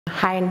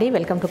Hi అండి,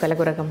 welcome to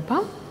కలగురగంప.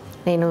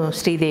 నేను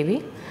శ్రీదేవి.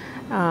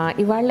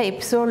 ఇవాళ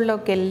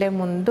ఎపిసోడ్లోకి వెళ్ళే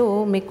ముందు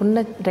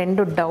మీకున్న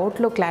 2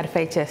 డౌట్లు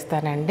క్లారిఫై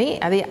చేస్తానండి.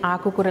 అది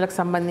ఆకుకూరలకు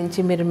సంబంధించి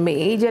మీరు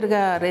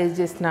మేజర్గా రేజ్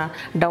చేసిన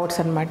డౌట్స్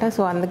అనమాట.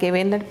 సో అందుకే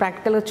ఏంటంటే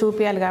ప్రాక్టికల్గా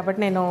చూపించాలి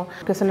కాబట్టి నేను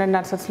క్వశ్చన్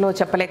నర్సెస్లో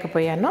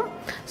చెప్పలేకపోయాను.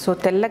 సో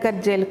తెల్ల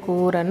గర్జేల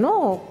కూరను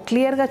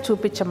క్లియర్గా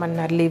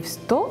చూపించమన్నారు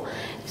లీవ్స్తో.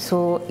 సో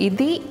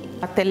ఇది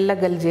తెల్ల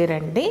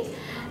గల్జేరండి.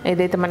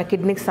 ఏదైతే మన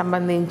కిడ్నీకి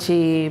సంబంధించి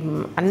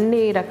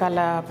అన్ని రకాల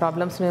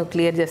ప్రాబ్లమ్స్ని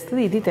క్లియర్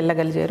చేస్తుంది. ఇది తెల్ల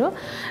గల్జేరు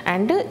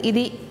అండ్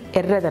ఇది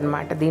ఎర్రది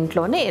అనమాట.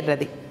 దీంట్లోనే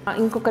ఎర్రది.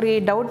 ఇంకొకరి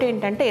డౌట్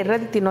ఏంటంటే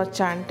ఎర్రది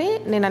తినొచ్చా అంటే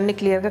నేను అన్ని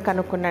క్లియర్గా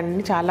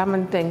కనుక్కున్నాను.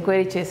 చాలామందితో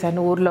ఎంక్వైరీ చేశాను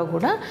ఊర్లో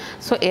కూడా.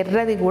 సో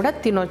ఎర్రది కూడా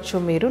తినొచ్చు,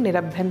 మీరు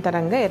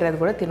నిరభ్యంతరంగా ఎర్రది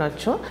కూడా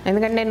తినొచ్చు.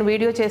 ఎందుకంటే నేను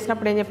వీడియో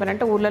చేసినప్పుడు ఏం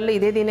చెప్పానంటే ఊళ్ళల్లో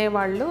ఇదే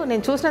తినేవాళ్ళు,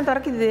 నేను చూసినంత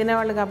వరకు ఇది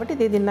తినేవాళ్ళు కాబట్టి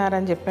ఇదే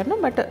తిన్నారని చెప్పాను.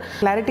 బట్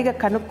క్లారిటీగా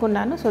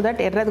కనుక్కున్నాను. సో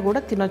దట్ ఎర్రది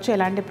కూడా తినొచ్చు,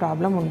 ఎలాంటి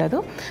ప్రాబ్లం ఉండదు.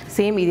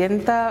 సేమ్ ఇది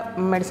ఎంత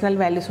మెడిసినల్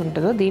వాల్యూస్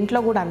ఉంటుందో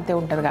దీంట్లో కూడా అంతే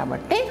ఉంటుంది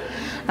కాబట్టి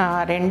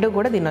 2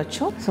 కూడా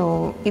తినొచ్చు. సో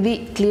ఇది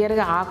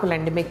క్లియర్గా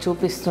ఆకులండి, మీకు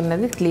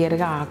చూపిస్తున్నది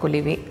క్లియర్గా ఆకులు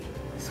ఇవి.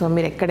 సో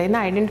మీరు ఎక్కడైనా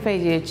ఐడెంటిఫై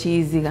చేయొచ్చు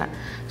ఈజీగా.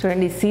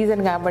 చూడండి, ఈ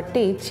సీజన్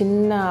కాబట్టి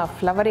చిన్న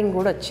ఫ్లవరింగ్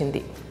కూడా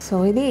వచ్చింది. సో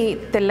ఇది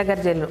తెల్ల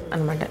గర్జేలు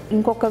అనమాట.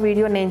 ఇంకొక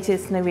వీడియో నేను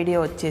చేసిన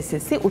వీడియో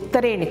వచ్చేసేసి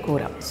ఉత్తరేణి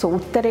కూర. సో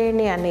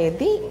ఉత్తరేణి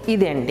అనేది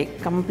ఇదే అండి,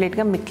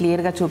 కంప్లీట్గా మీకు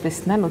క్లియర్గా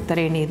చూపిస్తున్నాను.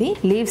 ఉత్తరేణిది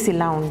లీవ్స్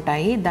ఇలా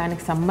ఉంటాయి,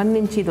 దానికి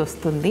సంబంధించి ఇది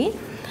వస్తుంది.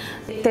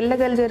 తెల్ల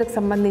గల్జేరుకు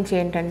సంబంధించి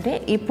ఏంటంటే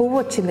ఈ పువ్వు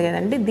వచ్చింది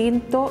కదండి,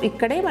 దీంతో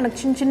ఇక్కడే మనకు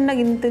చిన్న చిన్న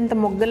ఇంత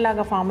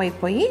మొగ్గల్లాగా ఫామ్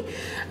అయిపోయి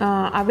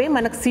అవే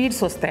మనకు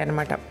సీడ్స్ వస్తాయి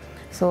అన్నమాట.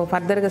 సో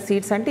ఫర్దర్గా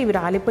సీడ్స్ అంటే ఇవి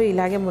రాలిపోయి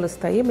ఇలాగే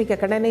మొలుస్తాయి. మీకు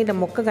ఎక్కడైనా ఇలా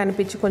మొక్క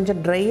కనిపించి కొంచెం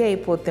డ్రై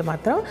అయిపోతే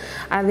మాత్రం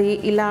అది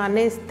ఇలా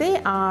అనేస్తే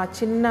ఆ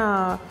చిన్న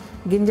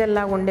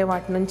గింజల్లాగా ఉండే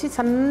వాటి నుంచి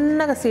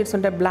సన్నగా సీడ్స్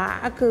ఉంటాయి,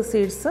 బ్లాక్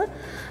సీడ్స్,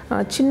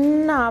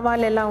 చిన్న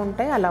ఆవాలు ఎలా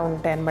ఉంటాయి అలా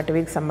ఉంటాయి అన్నమాట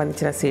వీటికి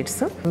సంబంధించిన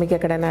సీడ్స్. మీకు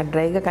ఎక్కడైనా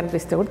డ్రైగా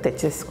కనిపిస్తే కూడా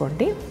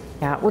తెచ్చేసుకోండి.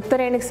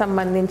 ఉత్తరేణికి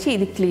సంబంధించి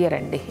ఇది క్లియర్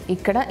అండి.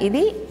 ఇక్కడ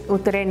ఇది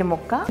ఉత్తరేణి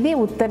మొక్క. ఇది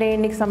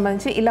ఉత్తరేణికి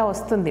సంబంధించి ఇలా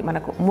వస్తుంది,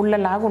 మనకు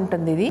ముళ్ళలాగా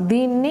ఉంటుంది ఇది.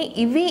 దీన్ని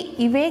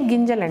ఇవే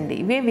గింజలండి,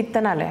 ఇవే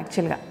విత్తనాలు.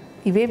 యాక్చువల్గా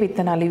ఇవే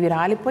విత్తనాలు, ఇవి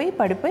రాలిపోయి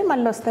పడిపోయి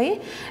మళ్ళీ వస్తాయి.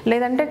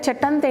 లేదంటే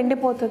చెట్టు అంతా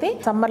ఎండిపోతుంది,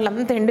 సమ్మర్లో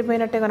అంతా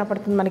ఎండిపోయినట్టే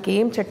కనపడుతుంది, మనకి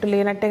ఏం చెట్టు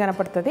లేనట్టే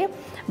కనపడుతుంది.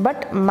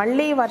 బట్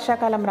మళ్ళీ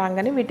వర్షాకాలం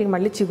రాగానే వీటికి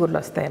మళ్ళీ చిగుర్లు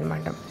వస్తాయి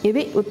అన్నమాట.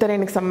 ఇది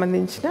ఉత్తరేణికి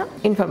సంబంధించిన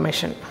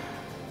ఇన్ఫర్మేషన్.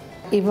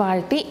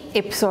 ఇవాల్టి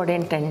ఎపిసోడ్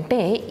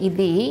ఏంటంటే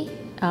ఇది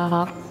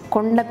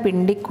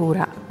కొండపిండి కూర.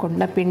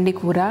 కొండపిండి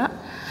కూర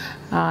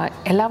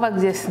ఎలా వర్క్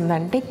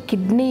చేస్తుందంటే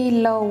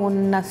కిడ్నీలో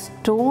ఉన్న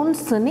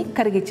స్టోన్స్ని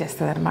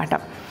కరిగిచ్చేస్తుంది అనమాట.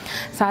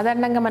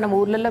 సాధారణంగా మనం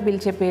ఊర్లలో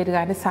పిలిచే పేరు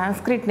కానీ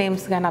సాంస్క్రిట్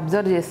నేమ్స్ కానీ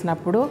అబ్జర్వ్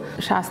చేసినప్పుడు,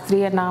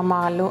 శాస్త్రీయ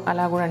నామాలు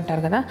అలా కూడా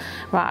అంటారు కదా,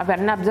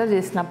 అవన్నీ అబ్జర్వ్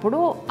చేసినప్పుడు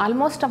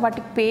ఆల్మోస్ట్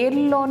వాటి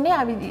పేర్లోనే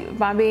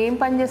అవి ఏం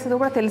పని చేస్తుందో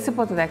కూడా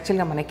తెలిసిపోతుంది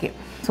యాక్చువల్గా మనకి.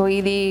 సో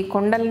ఇది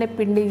కొండల్ని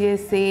పిండి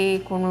చేసే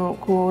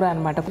కూర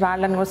అనమాట.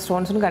 రాళ్ళను కూడా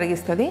స్టోన్స్ని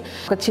కరిగిస్తుంది.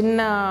 ఒక చిన్న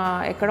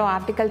ఎక్కడో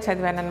ఆర్టికల్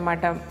చదివాను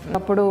అనమాట.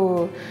 అప్పుడు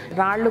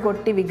రాళ్ళు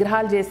కొట్టి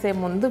విగ్రహాలు చేసే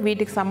ముందు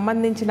వీటికి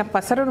సంబంధించిన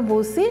పసరును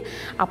పూసి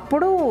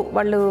అప్పుడు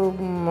వాళ్ళు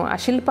ఆ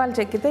శిల్పాలు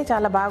చెక్కితే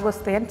చాలా బాగా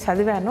వస్తాయని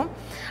చదివాను.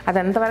 అది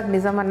ఎంతవరకు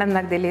నిజం అన్నది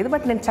నాకు తెలియదు,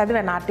 బట్ నేను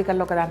చదివాను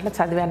ఆర్టికల్లో, ఒక దాంట్లో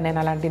చదివాను నేను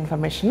అలాంటి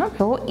ఇన్ఫర్మేషన్.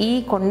 సో ఈ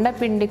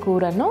కొండపిండి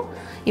కూరను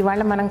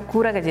ఇవాళ మనం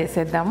కూరగా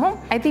చేసేద్దాము.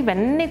 అయితే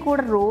ఇవన్నీ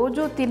కూడా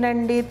రోజు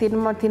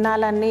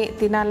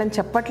తినాలని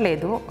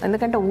చెప్పట్లేదు.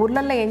 ఎందుకంటే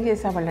ఊర్లలో ఏం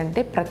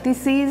చేసేవాళ్ళంటే ప్రతి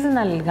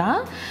సీజనల్గా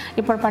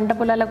ఇప్పుడు పంట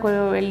పొలాలకు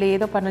వెళ్ళి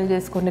ఏదో పనులు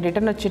చేసుకొని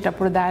రిటర్న్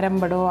వచ్చేటప్పుడు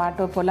దారంబడో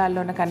ఆటో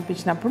పొలాల్లోనే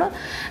కనిపించినప్పుడు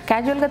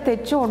క్యాజువల్గా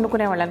తెచ్చి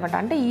వండుకునేవాళ్ళు అనమాట.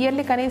 అంటే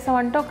ఇయర్లీ కనీసం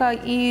అంటే ఒక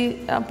ఈ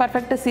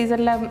పర్ఫెక్ట్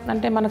సీజన్లో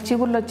అంటే మనకు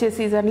చిగుర్లు వచ్చే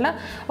సీజన్లో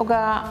ఒక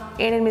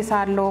 8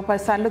 సార్లు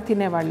 10 సార్లు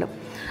తినేవాళ్ళు.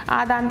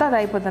 దాంతో అది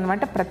అయిపోతుంది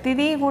అనమాట.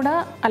 ప్రతిదీ కూడా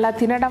అలా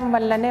తినడం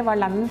వల్లనే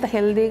వాళ్ళు అంత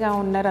హెల్తీగా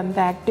ఉన్నారు, అంత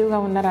యాక్టివ్గా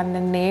ఉన్నారు,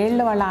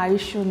 అన్నేళ్ళు వాళ్ళ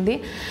ఆయుష్ ఉంది.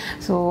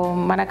 సో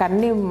మనకు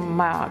అన్నీ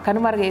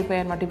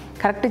కనుమరుగైపోయాయి అనమాట.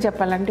 కరెక్ట్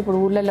చెప్పాలంటే ఇప్పుడు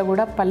ఊళ్ళల్లో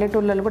కూడా,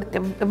 పల్లెటూళ్ళలో కూడా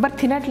ఎవరు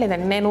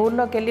తినట్లేదండి. నేను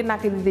ఊళ్ళోకి వెళ్ళి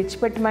నాకు ఇది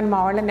తెచ్చిపెట్టమని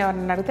మా వాళ్ళని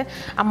ఎవరన్నా అడిగితే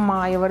అమ్మ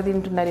ఎవరు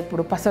తింటున్నారు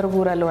ఇప్పుడు పసరు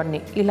కూరలు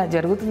అన్నీ ఇలా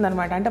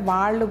జరుగుతుందనమాట. అంటే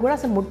వాళ్ళు కూడా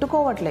అసలు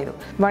ముట్టుకోవట్లేదు.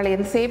 వాళ్ళు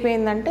ఎంతసేపు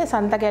ఏంటంటే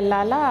సంతకి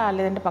వెళ్ళాలా,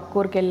 లేదంటే పక్క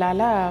ఊరికి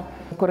వెళ్ళాలా,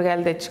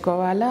 కూరగాయలు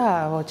తెచ్చుకోవాలా,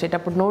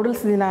 వచ్చేటప్పుడు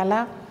నూడిల్స్ తినాలా,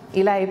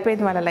 ఇలా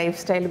అయిపోయింది మన లైఫ్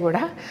స్టైల్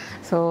కూడా.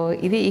 సో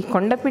ఇది ఈ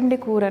కొండపిండి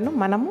కూరను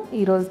మనము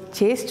ఈరోజు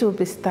చేసి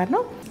చూపిస్తాను.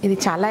 ఇది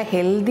చాలా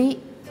హెల్దీ,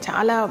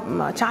 చాలా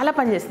చాలా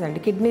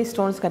పనిచేస్తుందండి. కిడ్నీ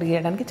స్టోన్స్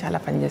కరిగేయడానికి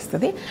చాలా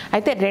పనిచేస్తుంది.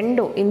 అయితే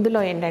 2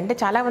 ఇందులో ఏంటంటే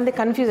చాలామంది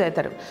కన్ఫ్యూజ్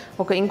అవుతారు.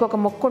 ఇంకొక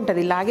మొక్క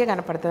ఉంటుంది ఇలాగే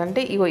కనపడుతుంది.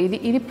 అంటే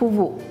ఇది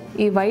పువ్వు,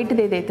 ఈ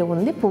వైట్ది ఏదైతే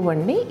ఉంది పువ్వు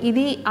అండి,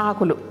 ఇది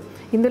ఆకులు.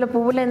 ఇందులో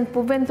పువ్వు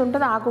ఎంత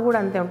ఉంటుందో ఆకు కూడా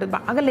అంతే ఉంటుంది.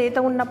 బాగా లేత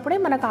ఉన్నప్పుడే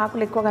మనకు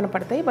ఆకులు ఎక్కువ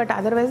కనపడతాయి, బట్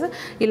అదర్వైజ్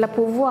ఇలా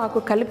పువ్వు ఆకు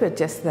కలిపి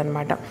వచ్చేస్తుంది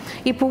అనమాట.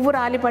 ఈ పువ్వు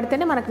రాలి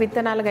పడితేనే మనకు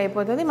విత్తనాలుగా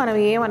అయిపోతుంది. మనం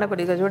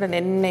ఏమనకూడదు. ఇక చూడండి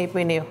ఎన్ని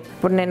అయిపోయినాయో.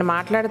 ఇప్పుడు నేను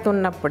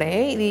మాట్లాడుతున్నప్పుడే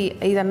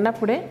ఇది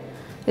అన్నప్పుడే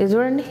ఇది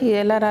చూడండి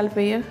ఎలా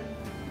రాలిపోయా.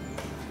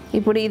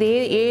 ఇప్పుడు ఇది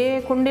ఏ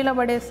కుండీలో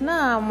పడేసినా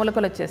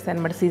మొలకలు వచ్చేస్తాయి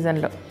అన్నమాట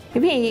సీజన్లో.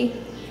 ఇవి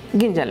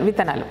గింజలు,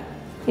 విత్తనాలు,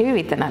 ఇవి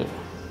విత్తనాలు.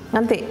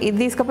 అంతే. ఇది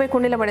తీసుకుపోయి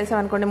కుండీలో పడేసాం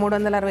అనుకోండి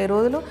 360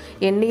 రోజులు,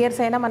 ఎన్ని ఇయర్స్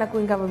అయినా మనకు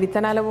ఇంకా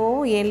విత్తనాలు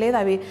ఏం లేదు,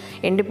 అవి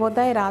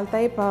ఎండిపోతాయి,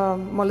 రాలుతాయి,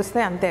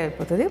 మొలుస్తాయి, అంతే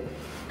అయిపోతుంది.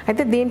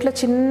 అయితే దీంట్లో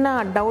చిన్న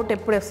డౌట్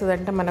ఎప్పుడు వస్తుంది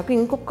అంటే మనకు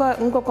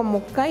ఇంకొక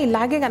మొక్క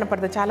ఇలాగే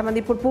కనపడుతుంది.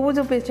 చాలామంది ఇప్పుడు పువ్వు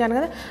చూపించాను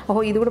కదా,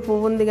 ఓహో ఇది కూడా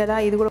పువ్వు ఉంది కదా,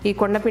 ఇది కూడా ఈ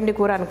కొండపిండి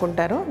కూర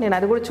అనుకుంటారు. నేను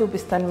అది కూడా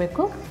చూపిస్తాను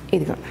మీకు.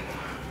 ఇదిగో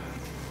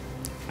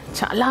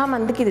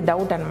చాలామందికి ఇది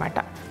డౌట్ అనమాట.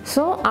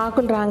 సో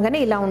ఆకులు రాగానే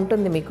ఇలా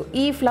ఉంటుంది మీకు.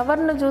 ఈ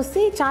ఫ్లవర్ను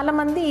చూసి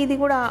చాలామంది ఇది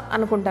కూడా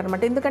అనుకుంటారు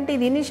అనమాట. ఎందుకంటే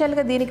ఇది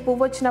ఇనిషియల్గా దీనికి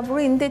పువ్వు వచ్చినప్పుడు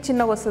ఇంతే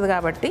చిన్నగా వస్తుంది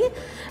కాబట్టి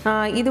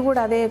ఇది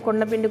కూడా అదే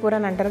కొండపిండి కూర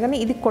అని అంటారు. కానీ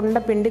ఇది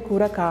కొండపిండి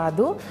కూర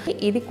కాదు,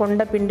 ఇది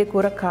కొండపిండి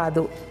కూర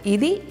కాదు,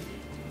 ఇది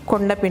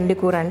కొండపిండి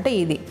కూర అంటే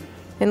ఇది.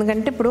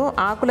 ఎందుకంటే ఇప్పుడు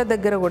ఆకుల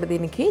దగ్గర కూడా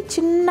దీనికి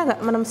చిన్నగా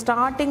మనం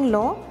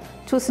స్టార్టింగ్లో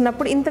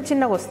చూసినప్పుడు ఇంత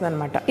చిన్నగా వస్తుంది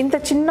అనమాట, ఇంత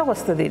చిన్నగా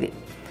వస్తుంది ఇది.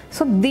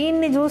 సో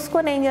దీన్ని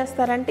చూసుకొని ఏం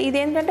చేస్తారంటే ఇది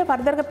ఏంటంటే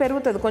ఫర్దర్గా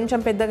పెరుగుతుంది, కొంచెం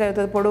పెద్దగా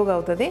అవుతుంది, పొడవుగా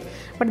అవుతుంది.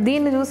 బట్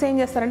దీన్ని చూసి ఏం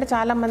చేస్తారంటే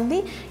చాలామంది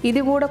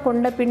ఇది కూడా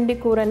కొండపిండి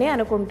కూరని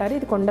అనుకుంటారు.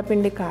 ఇది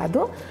కొండపిండి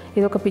కాదు,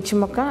 ఇది ఒక పిచ్చి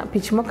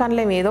మొక్క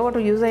అనలేము, ఏదో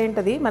ఒకటి యూజ్ అయి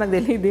ఉంటుంది, మనకు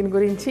తెలియదు దీని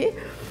గురించి.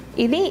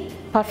 ఇది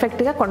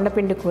పర్ఫెక్ట్గా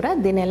కొండపిండి కూర.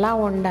 దీన్ని ఎలా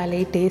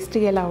వండాలి,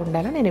 టేస్ట్గా ఎలా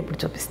వండాలో నేను ఇప్పుడు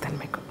చూపిస్తాను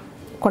మీకు.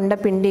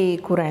 కొండపిండి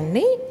కూర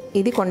అండి,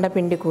 ఇది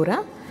కొండపిండి కూర.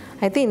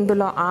 అయితే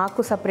ఇందులో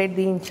ఆకు సపరేట్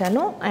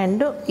తీయించాను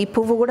అండ్ ఈ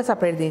పువ్వు కూడా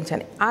సపరేట్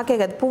తీయించాలి. ఆకే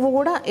కదా, పువ్వు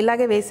కూడా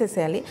ఇలాగే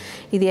వేసేసేయాలి.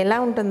 ఇది ఎలా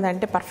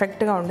ఉంటుందంటే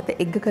పర్ఫెక్ట్గా ఉంటుంది,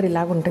 ఎగ్ కర్రీ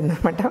లాగా ఉంటుంది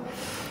అనమాట.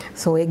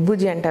 సో ఎగ్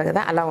బుజ్జి అంటారు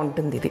కదా, అలా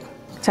ఉంటుంది. ఇది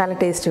చాలా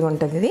టేస్టీగా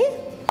ఉంటుంది ఇది.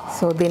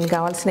 సో దీనికి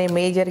కావాల్సిన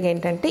మేజర్గా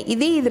ఏంటంటే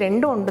ఇది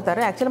రెండు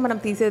వండుతారు. యాక్చువల్లీ మనం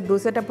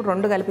దూసేటప్పుడు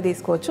రెండు కలిపి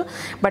తీసుకోవచ్చు,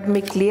 బట్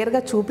మీకు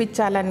క్లియర్గా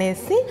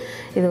చూపించాలనేసి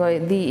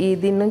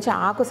దీని నుంచి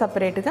ఆకు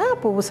సపరేట్గా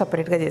పువ్వు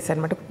సపరేట్గా చేశాను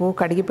అనమాట. పువ్వు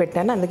కడిగి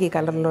పెట్టాను, అందుకే ఈ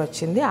కలర్లో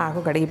వచ్చింది.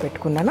 ఆకు కడిగి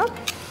పెట్టుకున్నాను.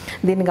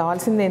 దీనికి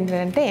కావాల్సింది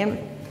ఏంటంటే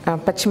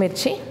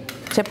పచ్చిమిర్చి.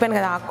 చెప్పాను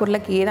కదా,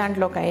 ఆకుకూరలకి ఏ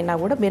దాంట్లోకైనా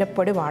కూడా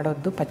మిరప్పొడి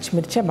వాడొద్దు,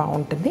 పచ్చిమిర్చే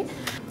బాగుంటుంది.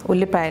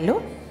 ఉల్లిపాయలు,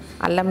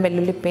 అల్లం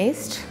వెల్లుల్లి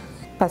పేస్ట్,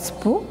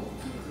 పసుపు,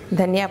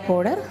 ధనియా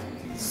పౌడర్,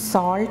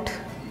 సాల్ట్,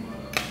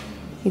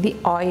 ఇది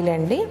ఆయిల్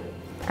అండి.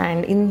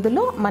 అండ్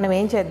ఇందులో మనం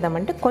ఏం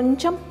చేద్దామంటే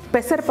కొంచెం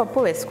పెసరపప్పు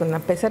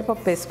వేసుకుందాం.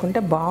 పెసరపప్పు వేసుకుంటే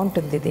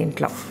బాగుంటుంది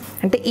దీంట్లో.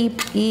 అంటే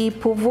ఈ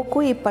పువ్వుకు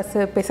ఈ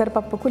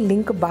పెసరపప్పుకు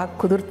లింక్ బాగా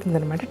కుదురుతుంది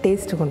అనమాట,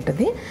 టేస్ట్గా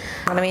ఉంటుంది.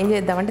 మనం ఏం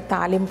చేద్దామంటే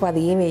తాలింపు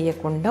అది ఏం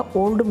వేయకుండా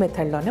ఓల్డ్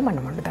మెథడ్లోనే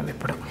మనం వండుదాం.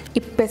 ఇప్పుడు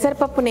ఈ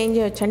పెసరపప్పును ఏం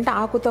చేయొచ్చు అంటే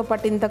ఆకుతో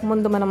పాటు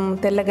ఇంతకుముందు మనం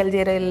తెల్ల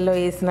గల్జీరలో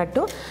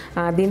వేసినట్టు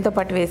దీంతో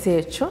పాటు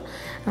వేసేయచ్చు.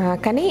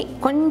 కానీ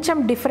కొంచెం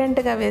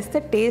డిఫరెంట్గా వేస్తే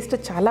టేస్ట్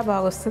చాలా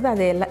బాగా వస్తుంది.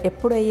 అది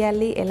ఎప్పుడు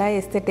వేయాలి, ఎలా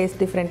వేస్తే టేస్ట్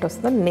డిఫరెంట్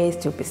వస్తుందో నేను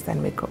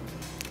చూపిస్తాను మీకు.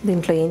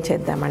 దీంట్లో ఏం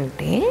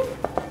చేద్దామంటే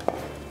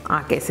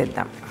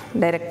ఆకేసేద్దాం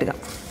డైరెక్ట్గా.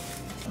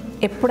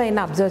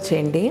 ఎప్పుడైనా అబ్జర్వ్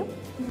చేయండి,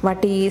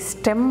 వాటి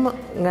స్టెమ్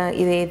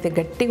ఇదైతే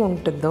గట్టిగా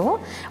ఉంటుందో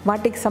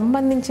వాటికి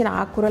సంబంధించిన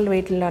ఆకుకూరలు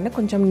వీటిల్లోనే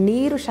కొంచెం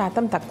నీరు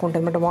శాతం తక్కువ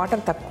ఉంటుంది అన్నమాట,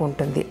 వాటర్ తక్కువ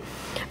ఉంటుంది.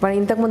 మనం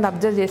ఇంతకుముందు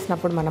అబ్జర్వ్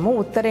చేసినప్పుడు మనము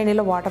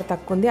ఉత్తరేణిలో వాటర్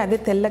తక్కువ ఉంది, అదే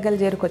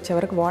తెల్లగల్జేరుకు వచ్చే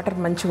వరకు వాటర్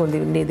మంచిగా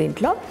ఉంది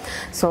దీంట్లో.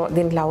 సో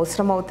దీంట్లో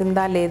అవసరం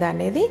అవుతుందా లేదా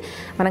అనేది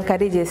మనం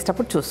కర్రీ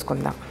చేసేటప్పుడు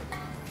చూసుకుందాం.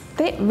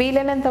 అయితే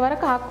వీలైనంత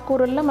వరకు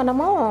ఆకుకూరల్లో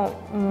మనము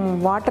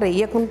వాటర్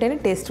వేయకుంటేనే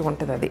టేస్ట్గా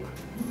ఉంటుంది అది.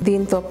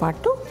 దీంతో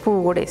పాటు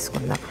పువ్వు కూడా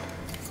వేసుకుందాం.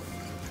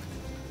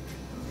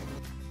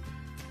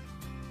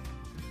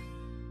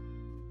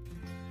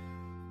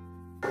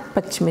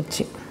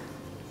 పచ్చిమిర్చి,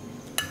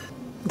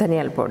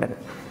 ధనియాల పౌడర్.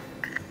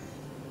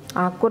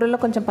 ఆకుకూరలో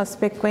కొంచెం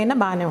పసుపు ఎక్కువైనా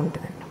బాగానే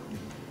ఉంటుందండి.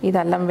 ఇది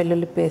అల్లం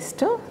వెల్లుల్లి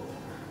పేస్ట్,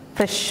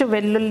 ఫ్రెష్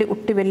వెల్లుల్లి,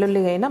 ఉట్టి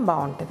వెల్లుల్లి అయినా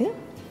బాగుంటుంది.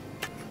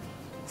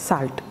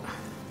 సాల్ట్.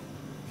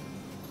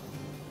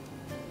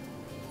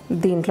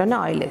 దీంట్లోనే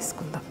ఆయిల్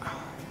వేసుకుందాం.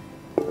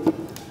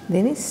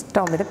 దీన్ని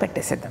స్టవ్ మీద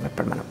పెట్టేసేద్దాం.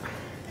 ఇప్పుడు మనం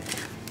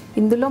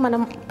ఇందులో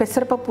మనం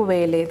పెసరపప్పు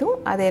వేయలేదు,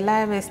 అది ఎలా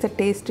వేస్తే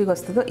టేస్టీగా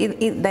వస్తుందో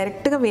ఇది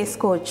డైరెక్ట్గా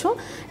వేసుకోవచ్చు,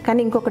 కానీ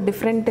ఇంకొక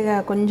డిఫరెంట్గా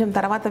కొంచెం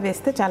తర్వాత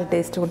వేస్తే చాలా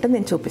టేస్టీగా ఉంటుంది.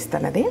 నేను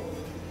చూపిస్తాను అది.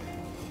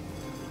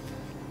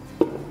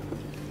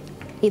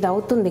 ఇది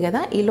అవుతుంది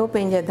కదా, ఈ లోపు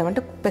ఏం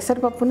చేద్దామంటే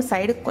పెసరపప్పును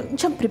సైడ్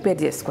కొంచెం ప్రిపేర్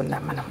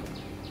చేసుకుందాం మనం.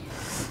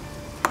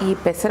 ఈ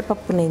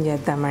పెసరపప్పుని ఏం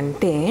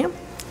చేద్దామంటే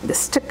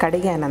జస్ట్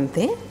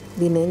కడిగానంతే.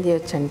 దీన్ని ఏం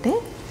చేయొచ్చు అంటే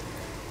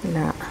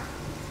ఇలా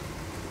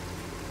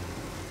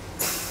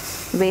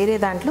వేరే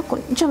దాంట్లో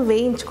కొంచెం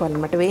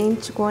వేయించుకోవాలన్నమాట.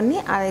 వేయించుకొని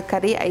అది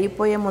కర్రీ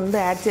అయిపోయే ముందు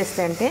యాడ్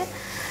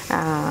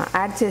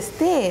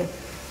చేస్తే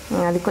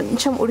అది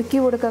కొంచెం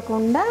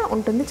ఉడకకుండా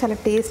ఉంటుంది, చాలా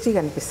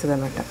టేస్టీగా అనిపిస్తుంది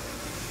అన్నమాట.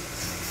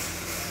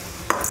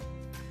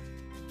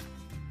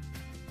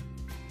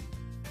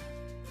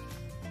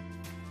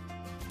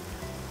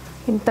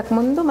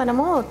 ఇంతకుముందు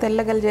మనము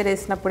తెల్లగల్జేరు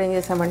వేసినప్పుడు ఏం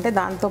చేసామంటే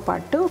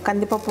దాంతోపాటు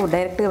కందిపప్పు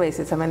డైరెక్ట్గా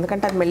వేసేసాం,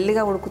 ఎందుకంటే అది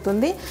మెల్లిగా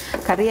ఉడుకుతుంది.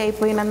 కర్రీ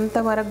అయిపోయినంత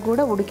వరకు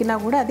కూడా ఉడికినా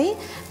కూడా అది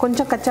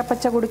కొంచెం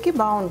కచ్చాపచ్చగా ఉడికి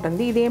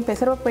బాగుంటుంది. ఇదేం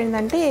పెసరపప్పు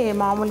ఏంటంటే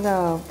మామూలుగా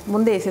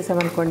ముందే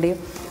వేసేసామనుకోండి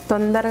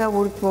తొందరగా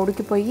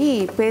ఉడికిపోయి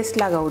పేస్ట్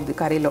లాగా అవుద్ది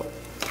కర్రీలో.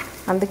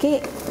 అందుకే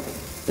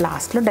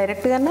లాస్ట్లో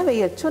డైరెక్ట్గానే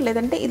వేయచ్చు,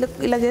 లేదంటే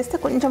ఇలా చేస్తే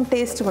కొంచెం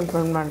టేస్ట్గా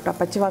ఉంటుంది అన్నమాట.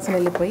 పచ్చివాసన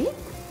వెళ్ళిపోయి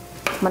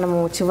మనము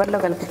చివర్లో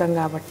కలుపుతాం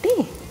కాబట్టి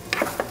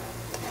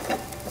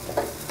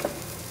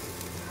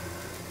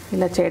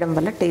ఇలా చేయడం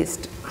వల్ల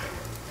టేస్ట్.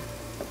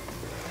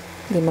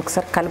 దీన్ని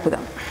ఒకసారి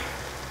కలుపుదాం.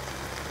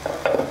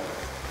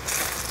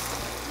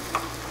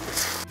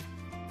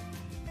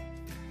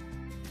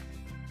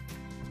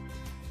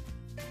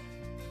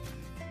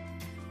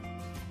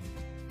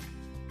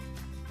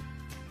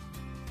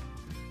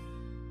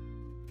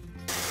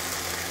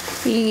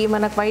 ఈ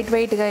మనకు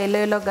వైట్గా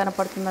ఎల్లో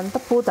కనపడుతుందంతా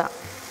పూత.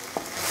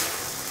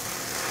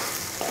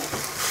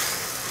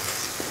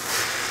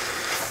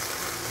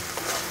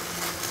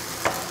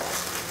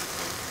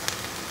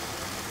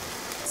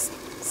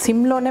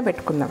 సిమ్లోనే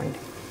పెట్టుకుందామండి.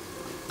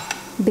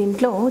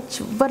 దీంట్లో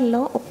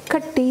చివర్లో ఒక్క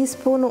టీ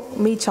స్పూను,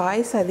 మీ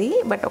చాయిస్ అది,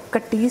 బట్ ఒక్క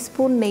టీ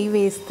స్పూన్ నెయ్యి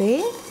వేస్తే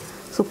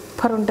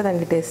సూపర్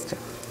ఉంటుందండి టేస్ట్.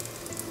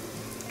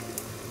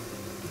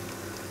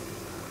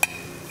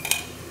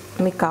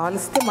 మీకు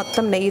కావలిస్తే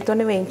మొత్తం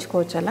నెయ్యితోనే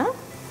వేయించుకోవచ్చు అలా.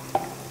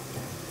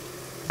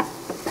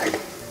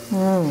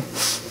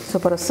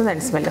 సూపర్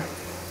వస్తుందండి స్మెల్.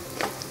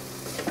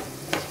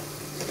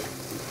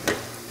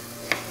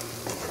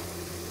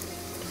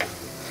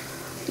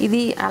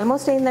 ఇది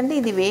ఆల్మోస్ట్ అయిందండి.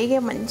 ఇది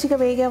మంచిగా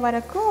వేగే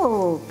వరకు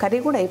కర్రీ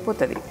కూడా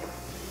అయిపోతుంది.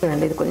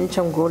 చూడండి, ఇది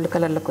కొంచెం గోల్డ్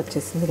కలర్లోకి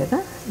వచ్చేసింది కదా.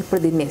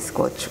 ఇప్పుడు దీన్ని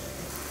వేసుకోవచ్చు.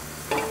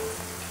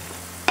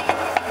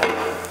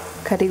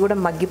 కర్రీ కూడా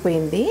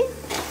మగ్గిపోయింది.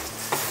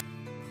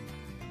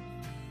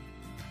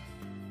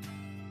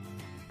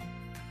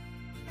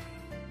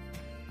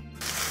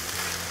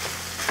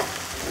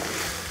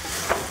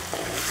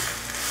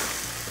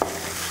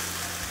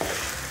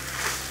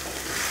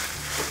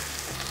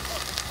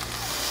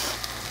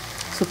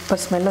 సూపర్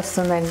స్మెల్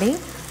వస్తుందండి.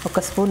 ఒక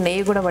స్పూన్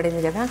నెయ్యి కూడా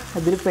పడింది కదా,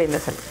 అదిరిపోయింది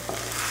అసలు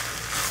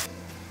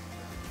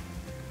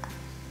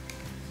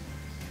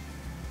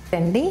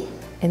అండి.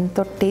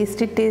 ఎంతో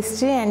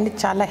టేస్టీ అండ్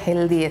చాలా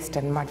హెల్దీయెస్ట్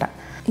అనమాట.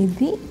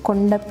 ఇది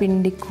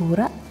కొండపిండి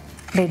కూర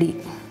రెడీ.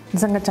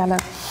 నిజంగా చాలా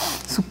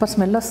సూపర్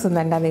స్మెల్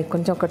వస్తుందండి. అది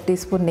కొంచెం ఒక టీ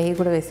స్పూన్ నెయ్యి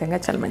కూడా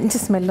వేసాక చాలా మంచి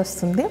స్మెల్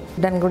వస్తుంది.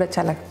 దాన్ని కూడా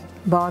చాలా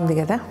బాగుంది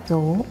కదా. సో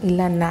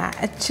ఇలా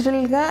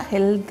న్యాచురల్గా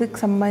హెల్త్కి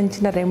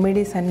సంబంధించిన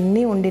రెమెడీస్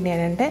అన్నీ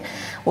ఉండినాయి అంటే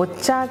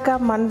వచ్చాక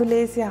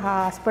మందులేసి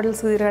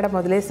హాస్పిటల్స్ తిరగడం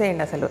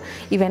వదిలేసేయండి అసలు.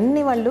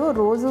 ఇవన్నీ వాళ్ళు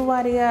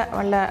రోజువారీగా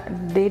వాళ్ళ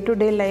డే టు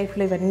డే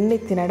లైఫ్లో ఇవన్నీ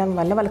తినడం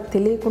వల్ల వాళ్ళకి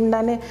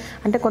తెలియకుండానే,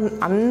 అంటే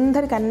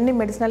అందరికి అన్ని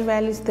మెడిసినల్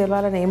వాల్యూస్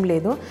తెలవాలని ఏం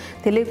లేదు,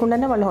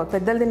 తెలియకుండానే వాళ్ళు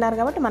పెద్దలు తిన్నారు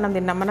కాబట్టి మనం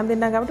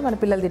తిన్నాం కాబట్టి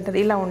మన పిల్లలు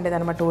తింటారు, ఇలా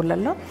ఉండేదన్నమాట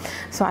ఊళ్ళల్లో.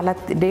 సో అలా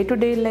డే టు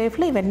డే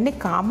లైఫ్లో ఇవన్నీ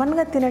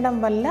కామన్గా తినడం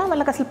వల్ల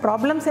వాళ్ళకి అసలు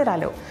ప్రాబ్లమ్సే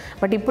రాలేవు.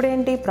 బట్ ఇప్పుడు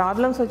ఏంటి,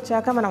 ప్రాబ్లమ్స్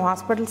వచ్చాక మనం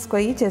హాస్పిటల్స్కి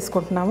పోయి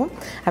చేసుకుంటున్నాము.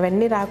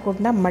 అవన్నీ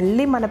రాకుండా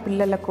మళ్ళీ మన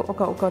పిల్లలకు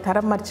ఒక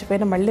తరం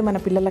మర్చిపోయిన మళ్ళీ మన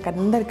పిల్లలకు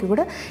అందరికీ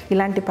కూడా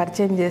ఇలాంటి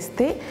పరిచయం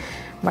చేస్తే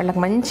వాళ్ళకి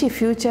మంచి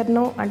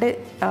ఫ్యూచర్ను, అంటే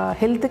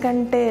హెల్త్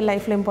కంటే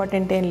లైఫ్లో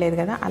ఇంపార్టెంట్ ఏం లేదు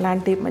కదా,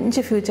 అలాంటి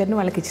మంచి ఫ్యూచర్ను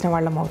వాళ్ళకి ఇచ్చిన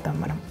వాళ్ళం అవుతాం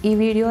మనం. ఈ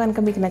వీడియో కనుక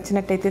మీకు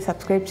నచ్చినట్టయితే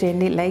సబ్స్క్రైబ్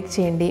చేయండి, లైక్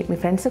చేయండి, మీ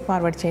ఫ్రెండ్స్కి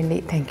ఫార్వర్డ్ చేయండి.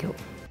 Thank you.